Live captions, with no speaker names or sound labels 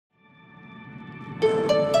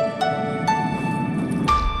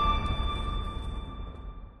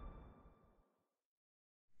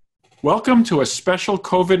Welcome to a special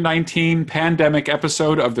COVID-19 pandemic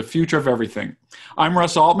episode of The Future of Everything. I'm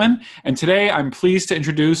Russ Altman, and today I'm pleased to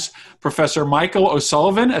introduce Professor Michael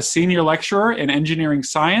O'Sullivan, a senior lecturer in engineering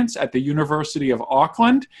science at the University of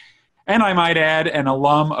Auckland, and I might add, an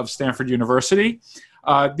alum of Stanford University.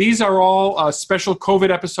 These are all special COVID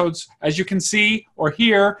episodes, as you can see or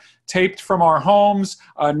hear, taped from our homes,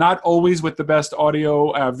 not always with the best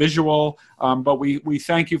audio visual, but we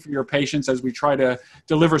thank you for your patience as we try to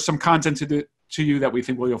deliver some content to you that we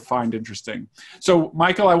think you'll find interesting. So,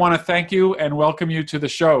 Michael, I want to thank you and welcome you to the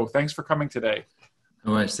show. Thanks for coming today.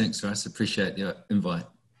 All right, thanks, Russ. Appreciate the invite.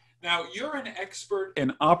 Now, you're an expert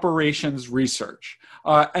in operations research.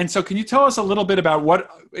 And so can you tell us a little bit about what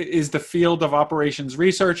is the field of operations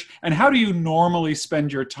research and how do you normally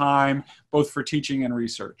spend your time both for teaching and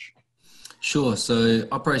research? Sure. So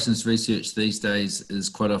operations research these days is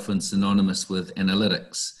quite often synonymous with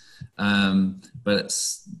analytics. But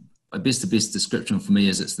it's, I guess the best description for me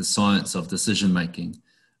is it's the science of decision making.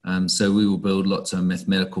 So we will build lots of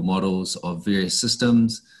mathematical models of various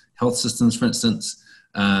systems, health systems, for instance,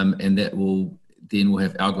 and that will then we'll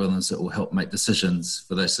have algorithms that will help make decisions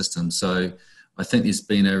for those systems. So I think there's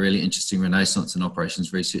been a really interesting renaissance in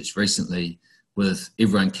operations research recently with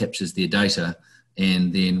everyone captures their data,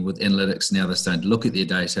 and then with analytics now they're starting to look at their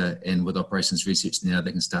data, and with operations research now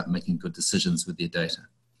they can start making good decisions with their data.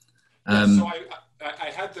 So I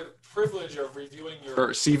had the privilege of reviewing your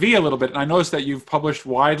CV a little bit, and I noticed that you've published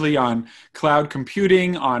widely on cloud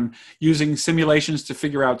computing, on using simulations to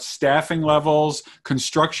figure out staffing levels,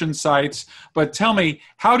 construction sites. But tell me,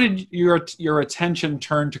 how did your attention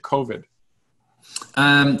turn to COVID?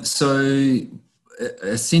 So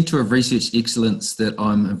a centre of research excellence that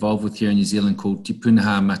I'm involved with here in New Zealand called Te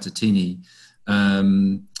Pūnaha Matatini,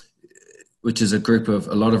 which is a group of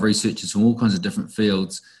a lot of researchers from all kinds of different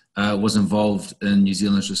fields, was involved in New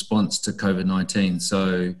Zealand's response to COVID-19.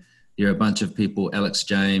 So there are a bunch of people, Alex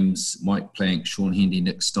James, Mike Plank, Sean Hendy,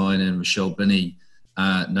 Nick Stein, and Rochelle Binney,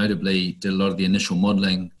 notably did a lot of the initial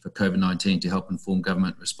modelling for COVID-19 to help inform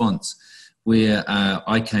government response, where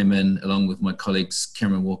I came in along with my colleagues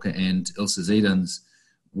Cameron Walker and Ilse Edens,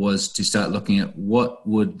 was to start looking at what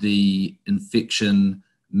would the infection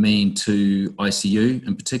mean to ICU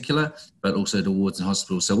in particular, but also to wards and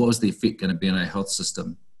hospitals. So what was the effect going to be on our health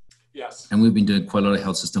system? Yes. And we've been doing quite a lot of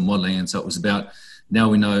health system modelling, and so it was about, now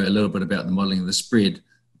we know a little bit about the modelling of the spread,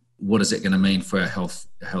 what is it going to mean for our health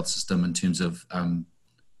system in terms of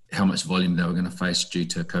how much volume they were going to face due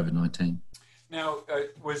to COVID-19. Now,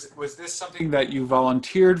 was this something that you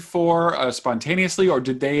volunteered for spontaneously, or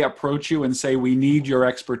did they approach you and say, we need your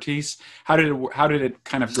expertise? How did it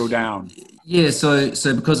kind of go down? Yeah, so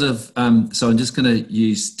because of, so I'm just going to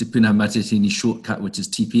use Te Pūnaha Matatini shortcut, which is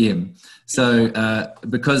TPM. So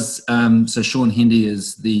so Sean Hendy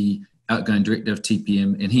is the outgoing director of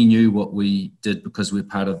TPM, and he knew what we did because we're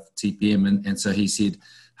part of TPM. And so he said,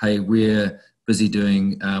 hey, we're busy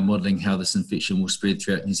doing modelling how this infection will spread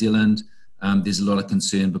throughout New Zealand. There's a lot of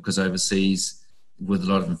concern because overseas, with a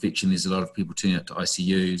lot of infection, there's a lot of people turning up to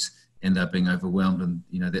ICUs and they're being overwhelmed. And,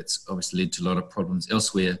 you know, that's obviously led to a lot of problems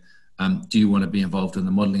elsewhere. Do you want to be involved in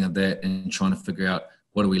the modelling of that and trying to figure out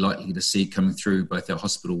what are we likely to see coming through both our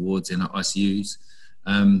hospital wards and our ICUs,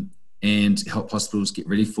 and help hospitals get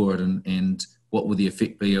ready for it, and what will the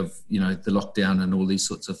effect be of, you know, the lockdown and all these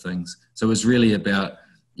sorts of things. So it was really about,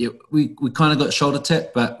 we kind of got shoulder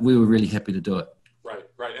tapped, but we were really happy to do it.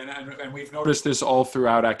 Right. And we've noticed this all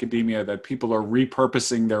throughout academia, that people are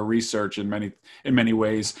repurposing their research in many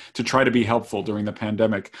ways to try to be helpful during the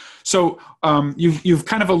pandemic. So you've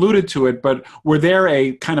kind of alluded to it, but were there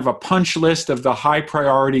a kind of a punch list of the high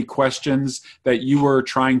priority questions that you were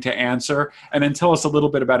trying to answer? And then tell us a little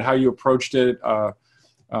bit about how you approached it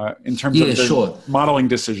in terms of the modeling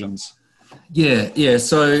decisions. Yeah.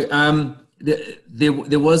 So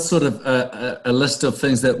there was sort of a list of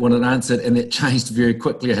things that wanted answered, and it changed very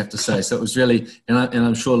quickly, I have to say. So it was really, and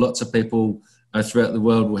I'm sure lots of people throughout the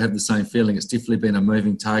world will have the same feeling. It's definitely been a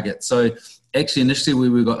moving target. So actually, initially where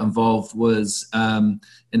we got involved was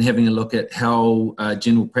in having a look at how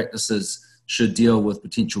general practices should deal with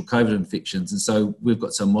potential COVID infections. And so we've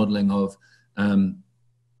got some modelling of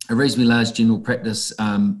a reasonably large general practice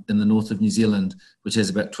in the north of New Zealand, which has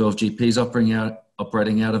about 12 GPs operating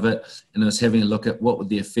out of it, and I was having a look at what would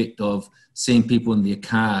the effect of seeing people in their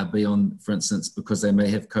car be on, for instance, because they may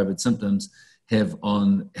have COVID symptoms, have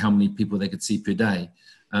on how many people they could see per day.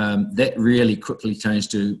 That really quickly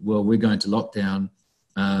changed to, well, we're going to lockdown,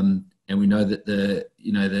 and we know that the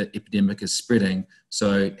epidemic is spreading.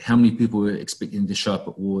 So how many people we're expecting to show up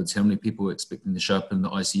at wards? How many people we're expecting to show up in the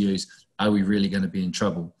ICUs? Are we really going to be in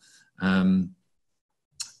trouble?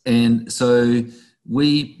 And so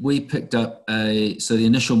we picked up so the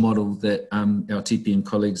initial model that our TPM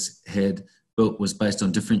colleagues had built was based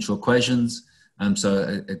on differential equations.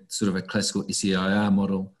 So a sort of a classical SEIR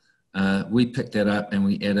model. We picked that up and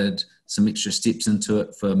we added some extra steps into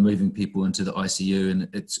it for moving people into the ICU, and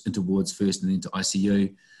it's into wards first and then to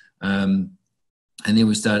ICU. And then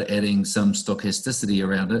we started adding some stochasticity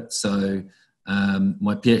around it. So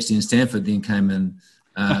my PhD in Stanford then came in,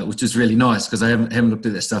 which is really nice because I haven't looked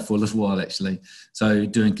at that stuff for a little while actually. So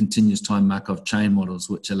doing continuous time Markov chain models,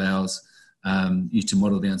 which allows you to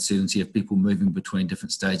model the uncertainty of people moving between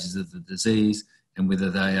different stages of the disease and whether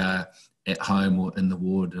they are at home or in the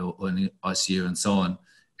ward or in the ICU and so on.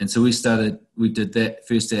 And so we did that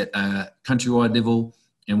first at a countrywide level.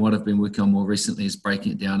 And what I've been working on more recently is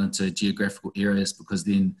breaking it down into geographical areas, because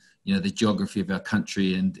then, the geography of our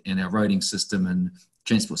country and our roading system and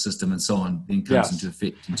transport system and so on then comes into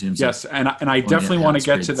effect in terms of... And I definitely want to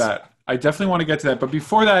get to that. But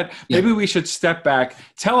before that, maybe we should step back.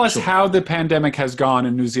 Tell us how the pandemic has gone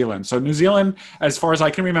in New Zealand. So New Zealand, as far as I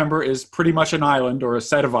can remember, is pretty much an island or a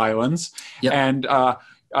set of islands. Yep. And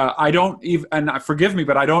I don't even, and forgive me,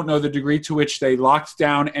 but I don't know the degree to which they locked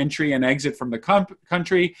down entry and exit from the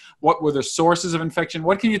country. What were the sources of infection?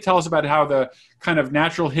 What can you tell us about how the kind of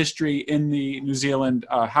natural history in the New Zealand,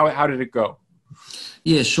 how did it go?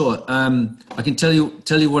 Yeah, sure. I can tell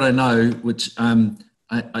you what I know, which I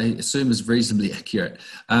assume is reasonably accurate.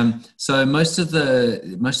 So most of the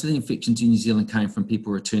infections in New Zealand came from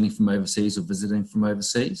people returning from overseas or visiting from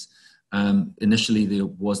overseas. Initially, there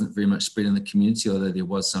wasn't very much spread in the community, although there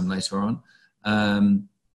was some later on.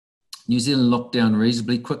 New Zealand locked down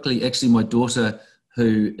reasonably quickly. Actually, my daughter,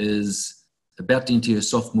 who is about to enter her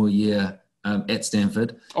sophomore year at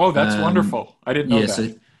Stanford. Oh, that's wonderful. I didn't know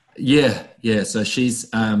that. So she's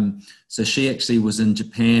so she actually was in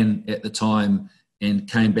Japan at the time and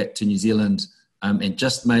came back to New Zealand and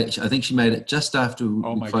I think she made it just after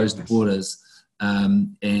we closed the borders,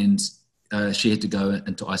 and she had to go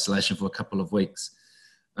into isolation for a couple of weeks.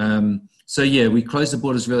 We closed the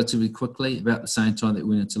borders relatively quickly, about the same time that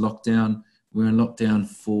we went into lockdown. We were in lockdown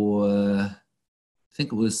for, I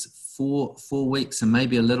think it was four weeks and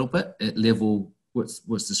maybe a little bit at level,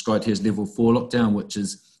 what's described here as level 4 lockdown, which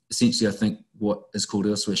is essentially, I think, what is called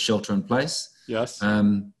elsewhere shelter in place. Yes.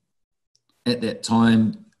 At that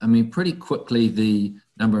time, pretty quickly, the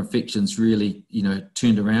number of infections really,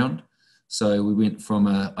 turned around. So we went from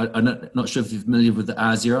I'm not sure if you're familiar with the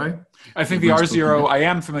R0. I think the R0, I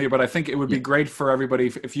am familiar, but I think it would be great for everybody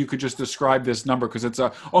if you could just describe this number, because it's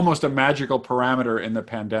almost a magical parameter in the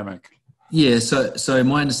pandemic. Yeah, so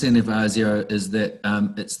my understanding of R0 is that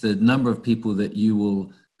it's the number of people that you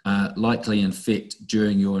will likely infect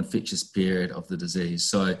during your infectious period of the disease.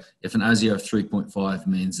 So if an R0 of 3.5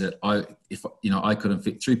 means that I could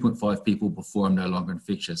infect 3.5 people before I'm no longer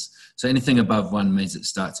infectious. So anything above 1 means it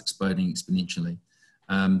starts exploding exponentially.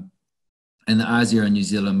 And the R0 in New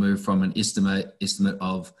Zealand moved from an estimate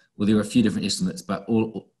of, well, there were a few different estimates, but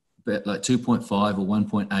like 2.5 or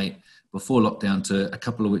 1.8 before lockdown to a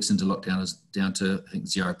couple of weeks into lockdown is down to, I think,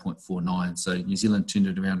 0.49. So New Zealand turned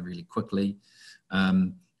it around really quickly.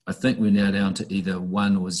 I think we're now down to either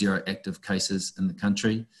 1 or 0 active cases in the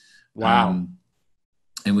country. Wow.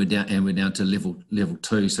 And we're down to level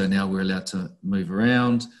 2. So now we're allowed to move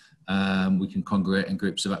around. We can congregate in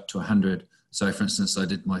groups of up to 100. So for instance, I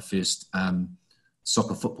did my first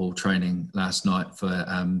soccer football training last night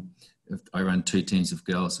I ran 2 teams of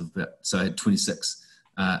girls so I had 26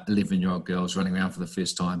 11-year-old girls running around for the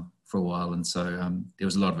first time for a while. And so there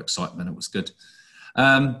was a lot of excitement. It was good.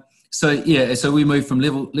 So we moved from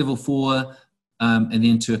level 4 and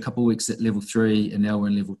then to a couple of weeks at level 3, and now we're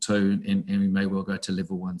in level 2, and we may well go to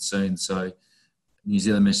level 1 soon. So New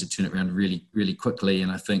Zealand managed to turn it around really, really quickly.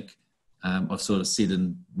 And I think I've sort of said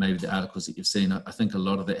in maybe the articles that you've seen, I think a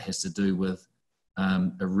lot of that has to do with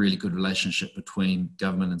a really good relationship between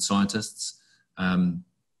government and scientists. And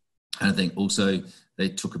I think also they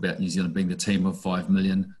talk about New Zealand being the team of 5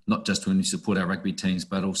 million, not just when we support our rugby teams,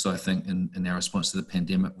 but also I think in our response to the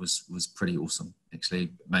pandemic was pretty awesome.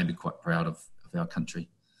 Actually, made me quite proud of our country.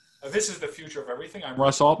 This is the future of everything. I'm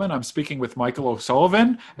Russ Altman. I'm speaking with Michael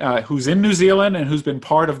O'Sullivan, who's in New Zealand and who's been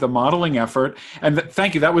part of the modeling effort. And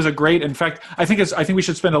thank you. That was a great. In fact, I think we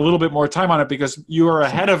should spend a little bit more time on it, because you are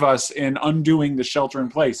ahead of us in undoing the shelter in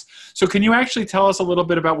place. So can you actually tell us a little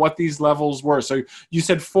bit about what these levels were? So you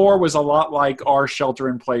said 4 was a lot like our shelter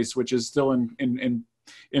in place, which is still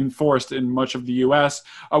enforced in much of the U.S.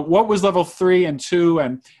 What was level 3 and 2,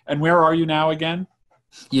 and where are you now again?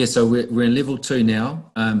 Yeah, so we're in level 2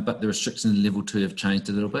 now, but the restrictions in level 2 have changed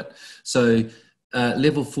a little bit. So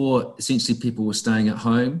level 4, essentially people were staying at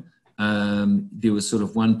home. There was sort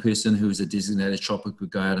of one person who was a designated shopper who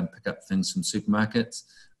could go out and pick up things from supermarkets.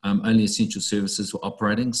 Only essential services were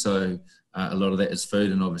operating, so a lot of that is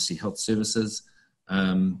food and obviously health services.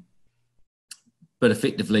 But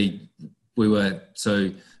effectively,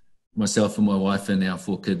 so myself and my wife and our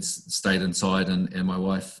 4 kids stayed inside, and my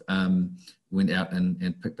wife went out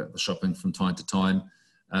and picked up the shopping from time to time.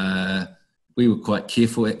 We were quite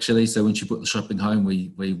careful, actually. So when she brought the shopping home,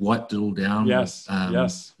 we wiped it all down. Yes,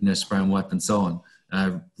 yes. Spray and wipe and so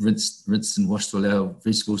on. Rinsed and washed all our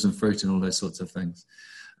vegetables and fruit and all those sorts of things.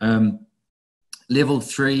 Level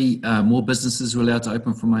 3, more businesses were allowed to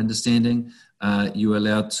open, from my understanding. You were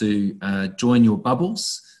allowed to join your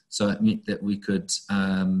bubbles. So it meant that we could,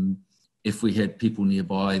 if we had people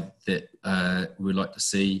nearby that we'd like to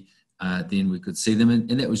see, then we could see them.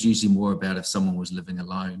 And that was usually more about if someone was living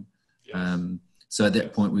alone. Yes. So at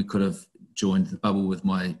that point, we could have joined the bubble with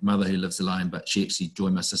my mother who lives alone, but she actually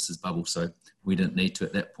joined my sister's bubble. So we didn't need to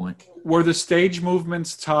at that point. Were the stage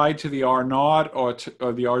movements tied to the R0 or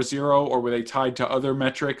the R0, or were they tied to other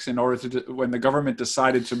metrics in order to, when the government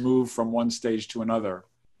decided to move from one stage to another?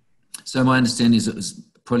 So my understanding is it was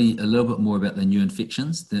probably a little bit more about the new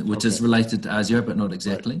infections, which is related to R0, but not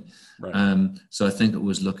exactly. Right. So I think it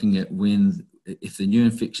was looking at if the new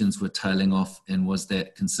infections were tailing off, and was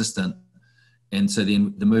that consistent? And so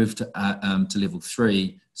then the move to level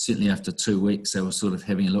 3, certainly after 2 weeks, they were sort of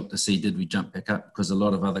having a look to see, did we jump back up? Because a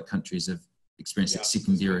lot of other countries have experienced that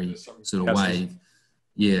secondary sort of wave.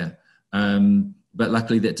 Yeah. But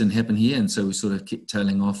luckily that didn't happen here. And so we sort of kept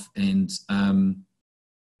tailing off. And then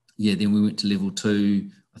we went to level 2,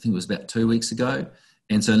 I think it was about 2 weeks ago.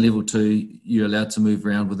 And so in level 2, you're allowed to move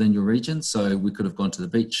around within your region. So we could have gone to the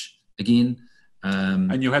beach again.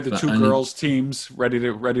 And you had the 2 girls teams ready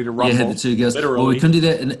to rumble. Yeah, had the 2 girls. Literally. Well, we couldn't do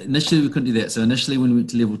that. Initially, we couldn't do that. So initially, when we went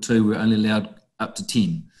to level 2, we were only allowed up to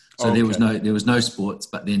 10. So there was no sports.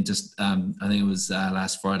 But then just I think it was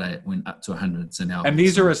last Friday, it went up to 100. So now. And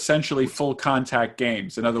these are essentially full contact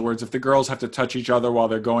games. In other words, if the girls have to touch each other while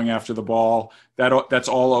they're going after the ball, that's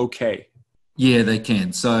all okay. Yeah, they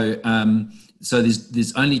can. So so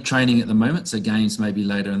there's only training at the moment. So games maybe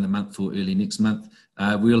later in the month or early next month.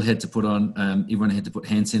 We all had to put on, everyone had to put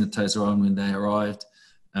hand sanitizer on when they arrived.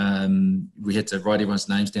 We had to write everyone's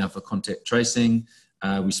names down for contact tracing.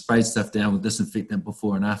 We sprayed stuff down with disinfectant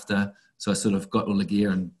before and after. So I sort of got all the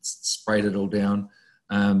gear and sprayed it all down.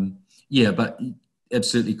 But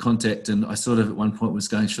absolutely contact. And I sort of at one point was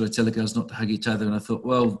going, should I tell the girls not to hug each other? And I thought,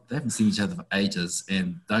 well, they haven't seen each other for ages.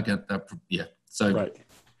 And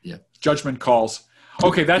judgment calls.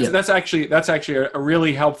 Okay, that's actually a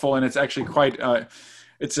really helpful, and it's actually quite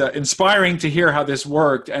inspiring to hear how this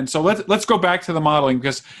worked. And so let's go back to the modeling,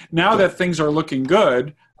 because now that things are looking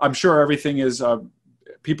good, I'm sure everything is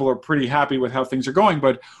people are pretty happy with how things are going.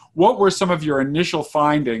 But what were some of your initial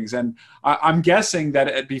findings? And I'm guessing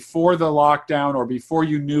that before the lockdown, or before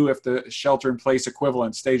you knew if the shelter-in-place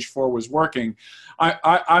equivalent, stage 4, was working,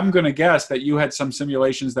 I'm going to guess that you had some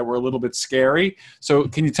simulations that were a little bit scary. So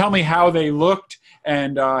can you tell me how they looked,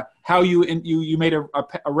 and how you made a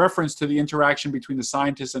reference to the interaction between the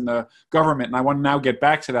scientists and the government? And I want to now get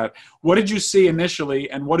back to that. What did you see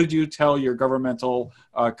initially, and what did you tell your governmental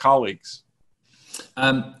colleagues?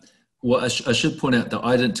 Well, I should point out that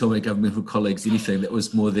I didn't tell my governmental colleagues anything. That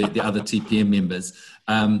was more the other TPM members.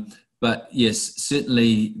 But yes,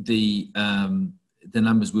 certainly the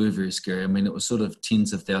numbers were very scary. I mean, it was sort of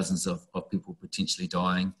tens of thousands of people potentially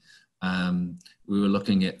dying. We were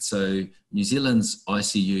looking at, so New Zealand's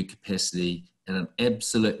ICU capacity at an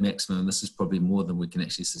absolute maximum, this is probably more than we can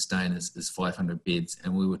actually sustain, is 500 beds.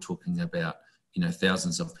 And we were talking about,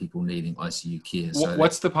 thousands of people needing ICU care. So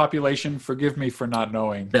what's the population? Forgive me for not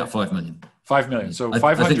knowing. About 5 million. 5 million. Yeah. So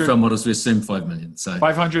 500. I think from models we assume 5 million. So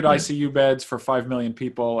 500 ICU beds for 5 million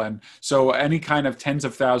people, and so any kind of tens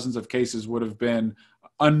of thousands of cases would have been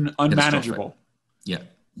unmanageable. Yeah.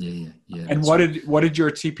 And what did your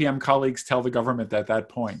TPM colleagues tell the government at that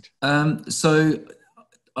point? So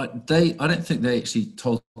I don't think they actually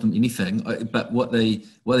told them anything, but what they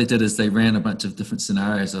did is they ran a bunch of different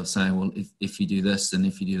scenarios of saying, well, if you do this, and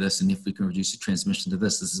if you do this, and if we can reduce the transmission to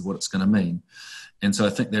this is what it's going to mean. And so I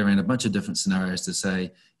think they ran a bunch of different scenarios to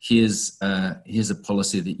say, here's a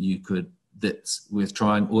policy that's worth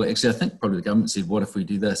trying. Or actually, I think probably the government said, what if we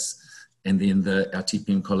do this? And then our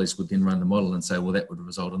TPM colleagues would then run the model and say, well, that would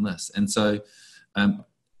result in this. And so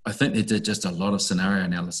I think they did just a lot of scenario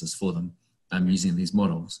analysis for them using these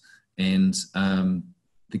models. And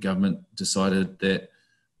the government decided that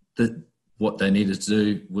what they needed to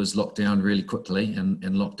do was lock down really quickly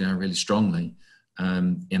and lock down really strongly.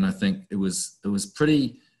 And I think it was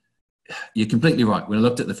pretty. You're completely right. When I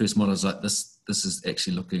looked at the first model, I was like, this is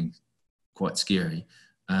actually looking quite scary.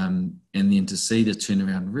 And then to see the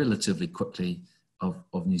turnaround relatively quickly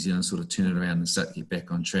of New Zealand sort of turn it around and start to get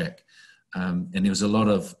back on track. And there was a lot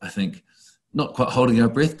of, I think, not quite holding our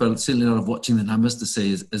breath, but certainly a lot of watching the numbers to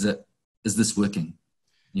see is this working?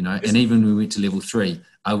 And even when we went to level 3,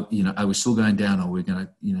 are we still going down, or we're going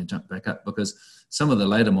to jump back up? Because some of the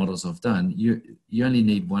later models I've done, you only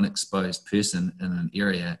need one exposed person in an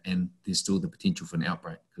area, and there's still the potential for an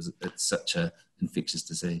outbreak because it's such an infectious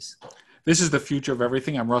disease. This is the future of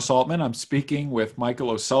everything. I'm Russ Altman. I'm speaking with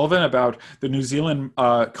Michael O'Sullivan about the New Zealand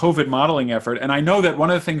COVID modeling effort. And I know that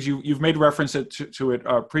one of the things you've made reference to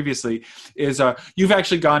it previously is you've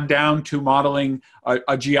actually gone down to modeling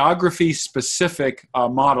a geography-specific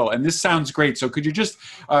model. And this sounds great. So could you just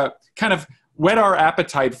kind of whet our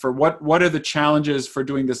appetite for what are the challenges for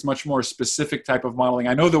doing this much more specific type of modeling?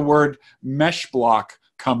 I know the word mesh block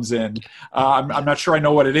comes in. I'm not sure I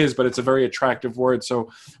know what it is, but it's a very attractive word.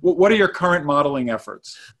 So what are your current modeling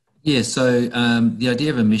efforts? Yeah, so the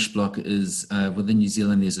idea of a mesh block is within New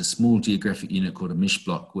Zealand, there's a small geographic unit called a mesh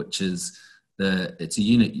block, which is it's a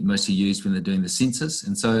unit mostly used when they're doing the census.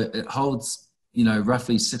 And so it holds,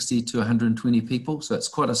 roughly 60 to 120 people. So it's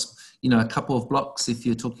quite a couple of blocks if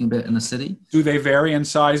you're talking about in a city. Do they vary in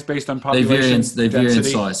size based on population? They vary in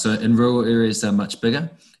size. So in rural areas, they're much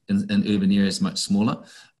bigger. In urban areas, much smaller,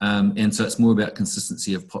 and so it's more about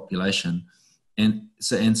consistency of population. And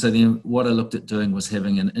so then what I looked at doing was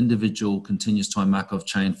having an individual continuous time Markov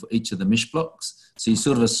chain for each of the mesh blocks. So you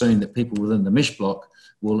sort of assume that people within the mesh block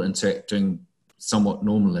will interact doing somewhat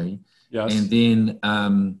normally. Yes. And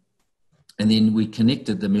then we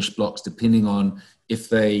connected the mesh blocks depending on if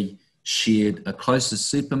they shared a closest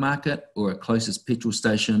supermarket or a closest petrol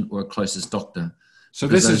station or a closest doctor. So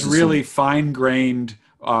this is really fine-grained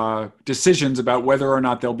decisions about whether or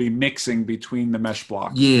not they'll be mixing between the mesh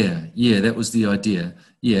blocks. Yeah, that was the idea.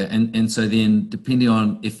 Yeah, and so then depending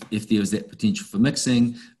on if there was that potential for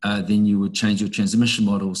mixing, then you would change your transmission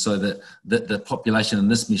model so that the population in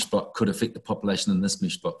this mesh block could affect the population in this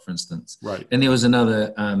mesh block, for instance. Right. And there was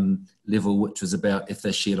another level which was about if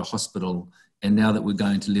they shared a hospital. And now that we're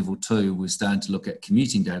going to level 2, we're starting to look at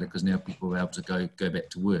commuting data because now people are able to go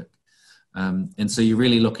back to work. And so you're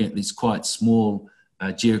really looking at these quite small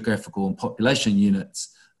geographical and population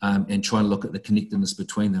units and trying to look at the connectedness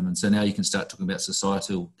between them. And so now you can start talking about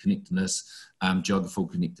societal connectedness, geographical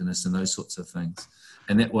connectedness, and those sorts of things.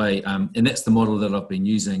 And that way, and that's the model that I've been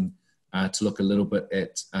using to look a little bit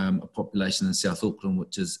at a population in South Auckland,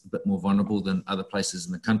 which is a bit more vulnerable than other places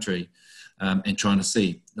in the country, and trying to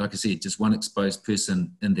see, like I said, just one exposed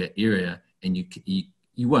person in that area, and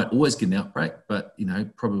you won't always get an outbreak, but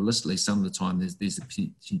probabilistically some of the time there's a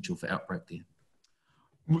potential for outbreak there.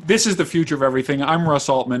 This is the future of everything. I'm Russ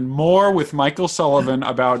Altman. More with Michael Sullivan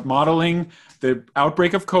about modeling the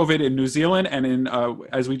outbreak of COVID in New Zealand and in,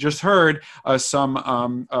 as we just heard,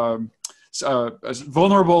 some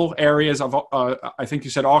vulnerable areas of, I think you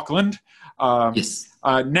said Auckland. Yes.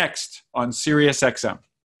 Next on Sirius XM.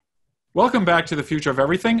 Welcome back to the Future of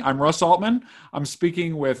Everything. I'm Russ Altman. I'm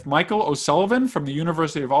speaking with Michael O'Sullivan from the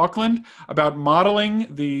University of Auckland about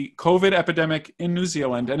modeling the COVID epidemic in New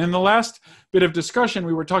Zealand. And in the last bit of discussion,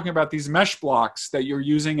 we were talking about these mesh blocks that you're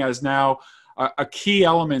using as now a key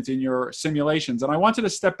element in your simulations. And I wanted to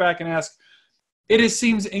step back and ask, it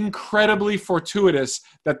seems incredibly fortuitous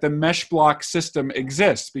that the mesh block system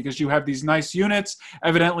exists because you have these nice units.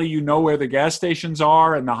 Evidently, you know where the gas stations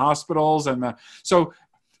are and the hospitals so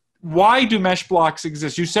why do mesh blocks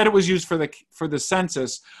exist? You said it was used for the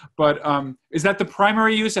census, but is that the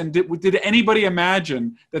primary use? And did anybody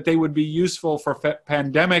imagine that they would be useful for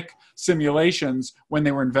pandemic simulations when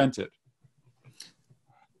they were invented?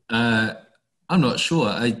 I'm not sure.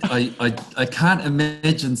 I can't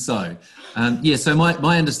imagine so. So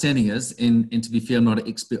my understanding is, and to be fair, I'm not an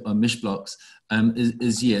expert on mesh blocks,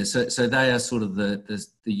 so they are sort of the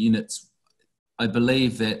units. I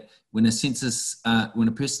believe that when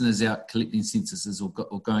a person is out collecting censuses or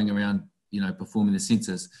going around, performing the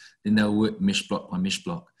census, then they'll work mesh block by mesh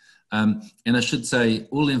block. And I should say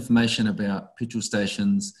all the information about petrol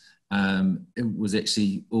stations, it was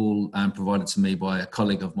actually all provided to me by a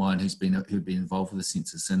colleague of mine who'd been involved with the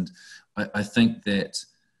census. And I think that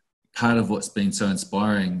part of what's been so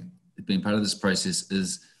inspiring, being part of this process,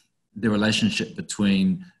 is the relationship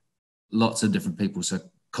between lots of different people. So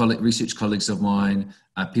research colleagues of mine,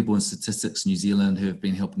 people in Statistics New Zealand who have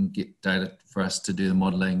been helping get data for us to do the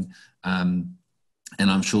modelling. And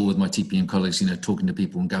I'm sure with my TPM colleagues, talking to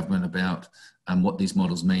people in government about what these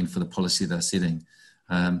models mean for the policy they're setting.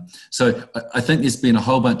 So I think there's been a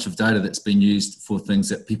whole bunch of data that's been used for things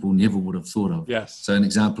that people never would have thought of. Yes. So an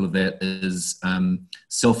example of that is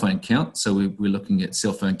cell phone count. So we're looking at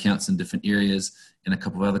cell phone counts in different areas, and a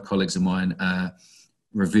couple of other colleagues of mine are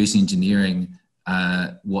reverse engineering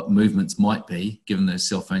what movements might be given those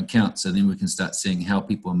cell phone counts. So then we can start seeing how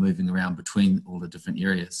people are moving around between all the different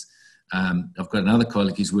areas. I've got another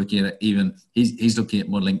colleague who's working at he's looking at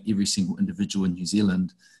modelling every single individual in New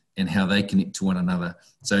Zealand and how they connect to one another.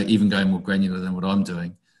 So even going more granular than what I'm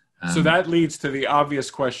doing. So that leads to the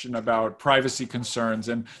obvious question about privacy concerns.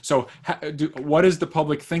 And so what does the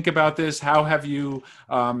public think about this? How have you,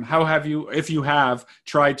 if you have,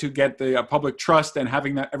 tried to get the public trust and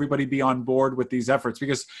having everybody be on board with these efforts?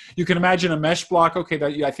 Because you can imagine a mesh block,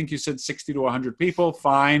 okay, I think you said 60 to 100 people,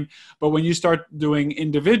 fine. But when you start doing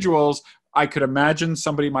individuals, I could imagine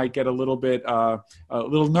somebody might get a little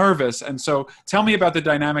nervous. And so tell me about the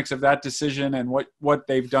dynamics of that decision and what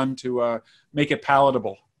they've done to make it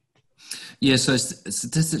palatable. Yeah, so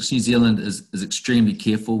Statistics New Zealand is extremely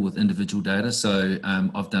careful with individual data. So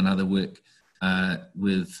I've done other work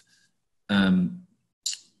with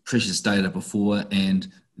precious data before,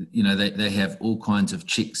 and they have all kinds of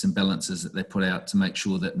checks and balances that they put out to make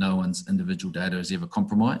sure that no one's individual data is ever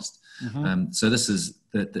compromised. Mm-hmm. So this is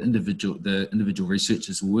the individual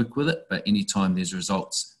researchers will work with it, but anytime there's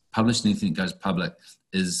results published, anything that goes public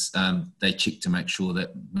is they check to make sure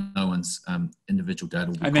that no one's individual data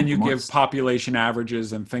will be and then compromised. You give population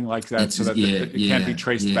averages and things like that so that it can't be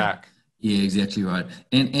traced back. Yeah, exactly right.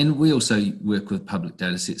 And we also work with public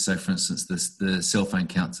data sets. So for instance, the cell phone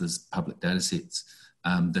counts as public data sets.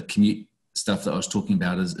 The commute stuff that I was talking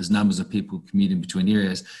about is numbers of people commuting between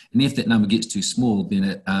areas. And if that number gets too small,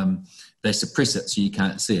 then they suppress it so you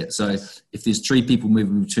can't see it. So if there's 3 people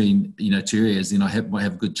moving between two areas, then I might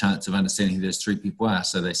have a good chance of understanding who those 3 people are.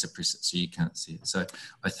 So they suppress it so you can't see it. So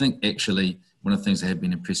I think actually one of the things I have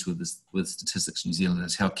been impressed with Statistics New Zealand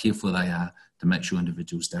is how careful they are to make sure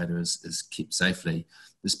individuals' data is kept safely,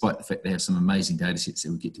 despite the fact they have some amazing data sets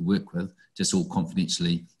that we get to work with, just all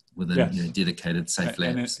confidentially within dedicated safe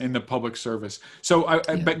labs. And in the public service. So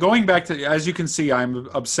but going back to, as you can see, I'm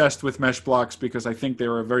obsessed with mesh blocks because I think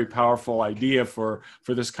they're a very powerful idea for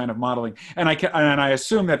this kind of modeling. And I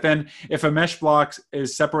assume that then if a mesh block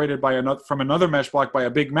is separated from another mesh block by a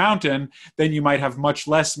big mountain, then you might have much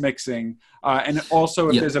less mixing. And also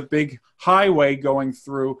if there's a big highway going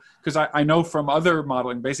through, because I know from other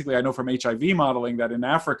modeling, basically I know from HIV modeling that in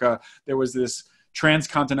Africa, there was this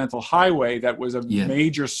transcontinental highway that was a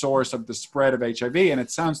major source of the spread of HIV. And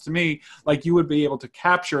it sounds to me like you would be able to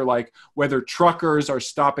capture like whether truckers are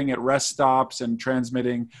stopping at rest stops and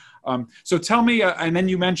transmitting. So tell me, and then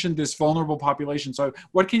you mentioned this vulnerable population. So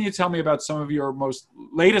what can you tell me about some of your most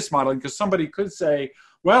latest modeling? Because somebody could say,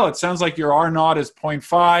 well, it sounds like your R0 is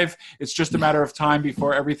 0.5. It's just a matter of time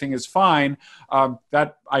before everything is fine.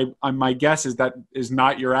 My guess is that is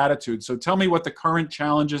not your attitude. So tell me what the current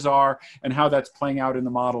challenges are and how that's playing out in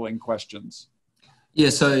the modeling questions. Yeah,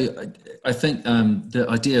 so I think the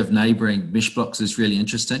idea of neighbouring mesh blocks is really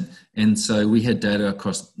interesting. And so we had data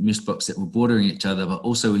across mesh blocks that were bordering each other, but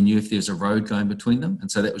also we knew if there's a road going between them. And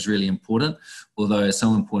so that was really important. Although, as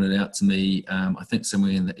someone pointed out to me, I think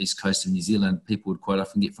somewhere in the east coast of New Zealand, people would quite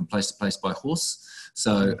often get from place to place by horse.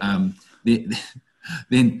 So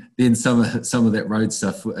then some of that road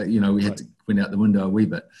stuff, we had to went out the window a wee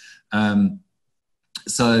bit.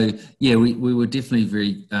 We were definitely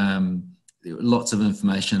very... lots of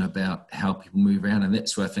information about how people move around, and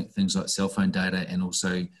that's where I think things like cell phone data and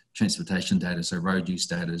also transportation data, so road use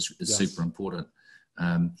data is super important.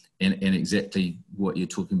 And exactly what you're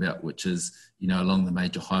talking about, which is, along the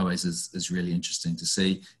major highways is really interesting to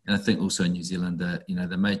see. And I think also in New Zealand,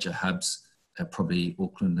 the major hubs are probably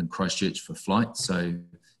Auckland and Christchurch for flights. So,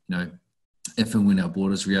 if and when our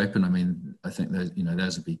borders reopen, I think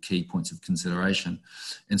those would be key points of consideration.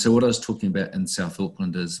 And so what I was talking about in South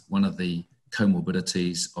Auckland is one of the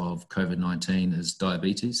comorbidities of COVID-19 is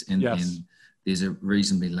diabetes. And there's a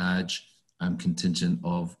reasonably large contingent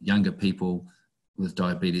of younger people with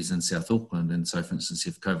diabetes in South Auckland. And so, for instance,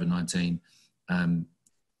 if COVID-19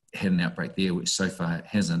 had an outbreak there, which so far it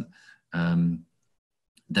hasn't,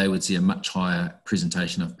 they would see a much higher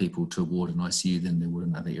presentation of people to a ward and ICU than they would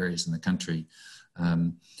in other areas in the country.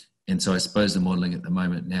 And so I suppose the modelling at the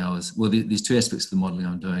moment now is, well, there's 2 aspects of the modelling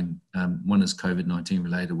I'm doing. One is COVID-19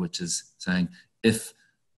 related, which is saying if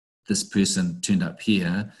this person turned up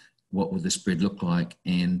here, what would the spread look like?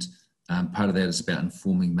 And part of that is about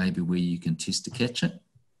informing maybe where you can test to catch it.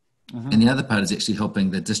 Mm-hmm. And the other part is actually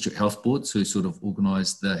helping the district health boards who sort of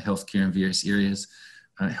organise the healthcare in various areas,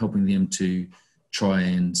 helping them to try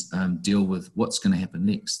and deal with what's going to happen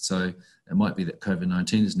next. So it might be that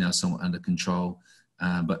COVID-19 is now somewhat under control,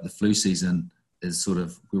 but the flu season is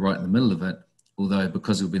we're right in the middle of it. Although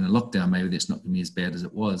because we've been in lockdown, maybe that's not going to be as bad as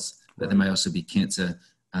it was. But there may also be cancer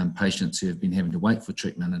patients who have been having to wait for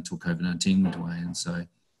treatment until COVID-19 went away. And so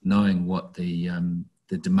knowing what the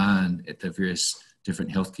demand at the various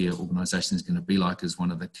different healthcare organisations is going to be like is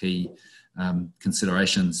one of the key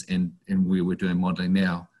considerations, and where we're doing modelling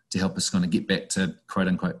now to help us kind of get back to quote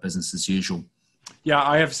unquote business as usual. Yeah,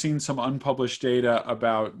 I have seen some unpublished data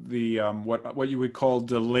about the what you would call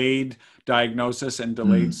delayed diagnosis and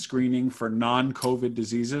delayed screening for non-COVID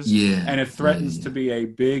diseases. Yeah, and it threatens to be a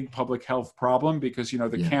big public health problem because,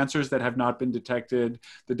 the cancers that have not been detected,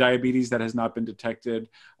 the diabetes that has not been detected,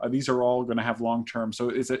 these are all going to have long-term. So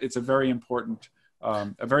it's a very important,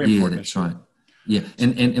 important that's issue. Right. Yeah,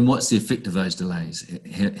 and what's the effect of those delays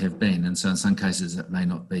have been? And so in some cases it may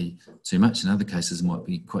not be too much, in other cases it might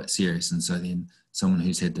be quite serious. And so then someone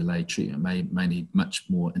who's had delayed treatment may need much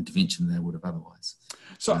more intervention than they would have otherwise.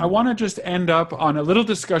 So I want to just end up on a little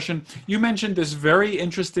discussion. You mentioned this very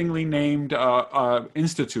interestingly named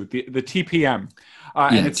institute, the TPM.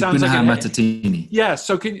 And it sounds like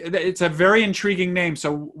it's a very intriguing name.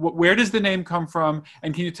 So where does the name come from?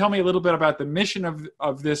 And can you tell me a little bit about the mission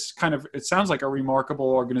of this kind of, it sounds like a remarkable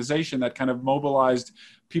organization that kind of mobilized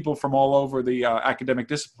people from all over the academic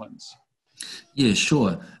disciplines? Yeah,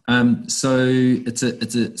 sure. So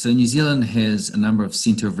New Zealand has a number of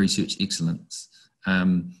Centre of Research Excellence,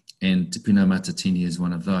 and Te Puna Matatini is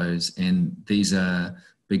one of those. And these are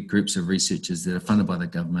big groups of researchers that are funded by the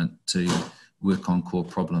government to work on core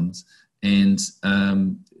problems. And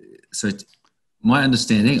so my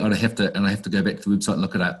understanding, I have to go back to the website and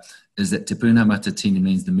look it up, is that Te Puna Matatini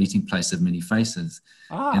means the meeting place of many faces.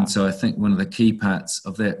 And so I think one of the key parts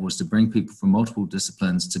of that was to bring people from multiple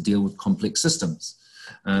disciplines to deal with complex systems.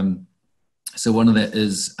 So one of that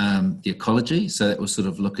is the ecology. So that was sort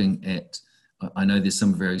of looking at, I know there's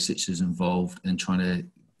some of our researchers involved in trying to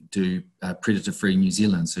do predator-free New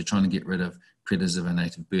Zealand. So trying to get rid of predators of our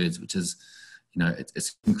native birds, which is,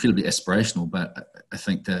 it's incredibly aspirational, but I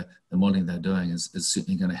think the modelling they're doing is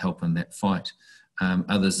certainly going to help in that fight.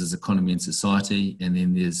 Others is economy and society, and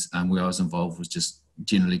then there's where I was involved was just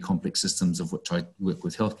generally complex systems, of which I work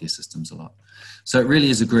with healthcare systems a lot. So it really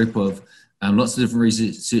is a group of lots of different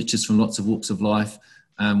researchers from lots of walks of life.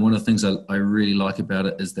 One of the things I really like about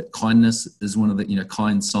it is that kindness is one of the,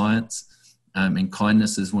 kind science, and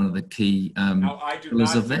kindness is one of the key now, I do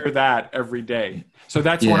not hear that every day. So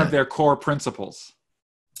that's one of their core principles.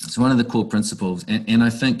 It's one of the core principles. And I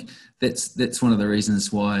think that's one of the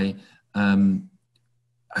reasons why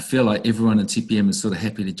I feel like everyone in TPM is sort of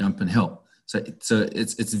happy to jump and help. So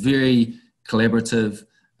it's very collaborative.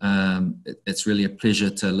 It's really a pleasure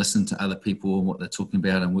to listen to other people and what they're talking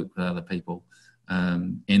about and work with other people.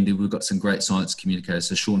 And then we've got some great science communicators.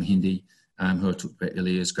 So Sean Hendy, who I talked about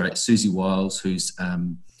earlier, is great. Susie Wiles, who's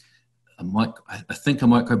I think a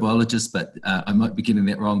microbiologist, but I might be getting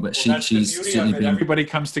that wrong. But she's certainly been. Everybody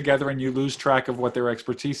comes together, and you lose track of what their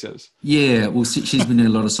expertise is. Yeah, well, she's been doing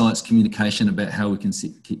a lot of science communication about how we can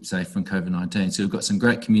keep safe from COVID-19. So we've got some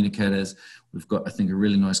great communicators. We've got, I think, a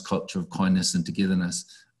really nice culture of kindness and togetherness,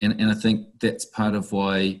 and I think that's part of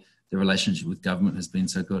why the relationship with government has been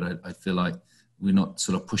so good. I feel like we're not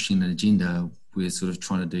sort of pushing an agenda. We're sort of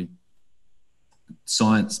trying to do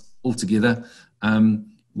science all together.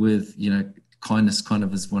 With kindness kind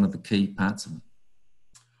of is one of the key parts of it.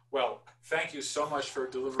 Well, thank you so much for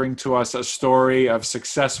delivering to us a story of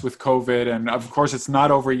success with COVID. And of course, it's not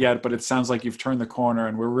over yet, but it sounds like you've turned the corner,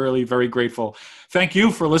 and we're really very grateful. Thank you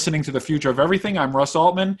for listening to The Future of Everything. I'm Russ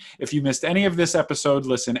Altman. If you missed any of this episode,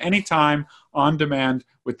 listen anytime on demand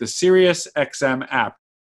with the SiriusXM app.